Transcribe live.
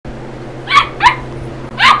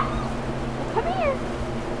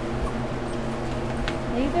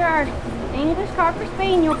These are our English Cocker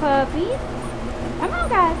Spaniel puppies. Come on,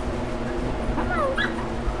 guys. Come on.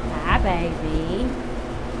 Hi, baby.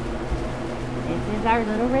 This is our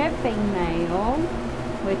little red female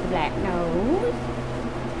with the black nose.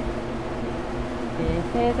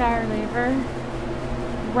 This is our liver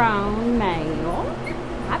roan male.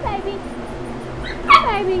 Hi, baby.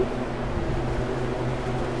 Hi, baby.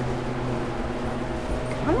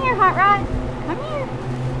 Come here, Hot Rod. Come here.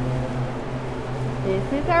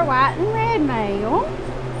 This is our white and red male.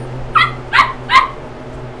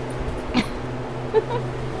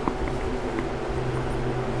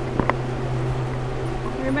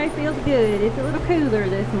 Everybody feels good. It's a little cooler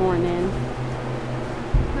this morning.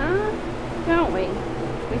 Huh? Don't we?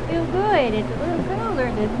 We feel good. It's a little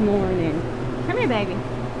cooler this morning. Come here, baby.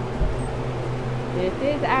 This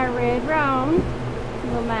is our red roan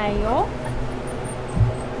little male.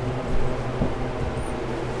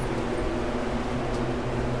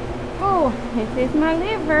 Oh, this is my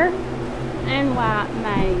liver and white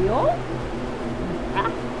male.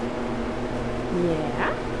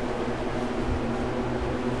 Yeah.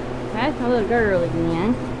 That's my little girl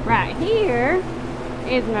again. Right here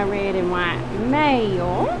is my red and white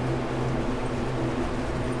male.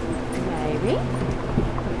 Baby.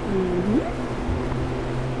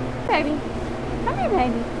 Baby. Come here,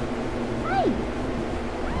 baby. Hey.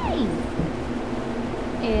 Hey.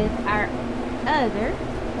 Is our other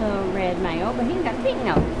little red male, but he's got a pink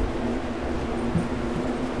nose.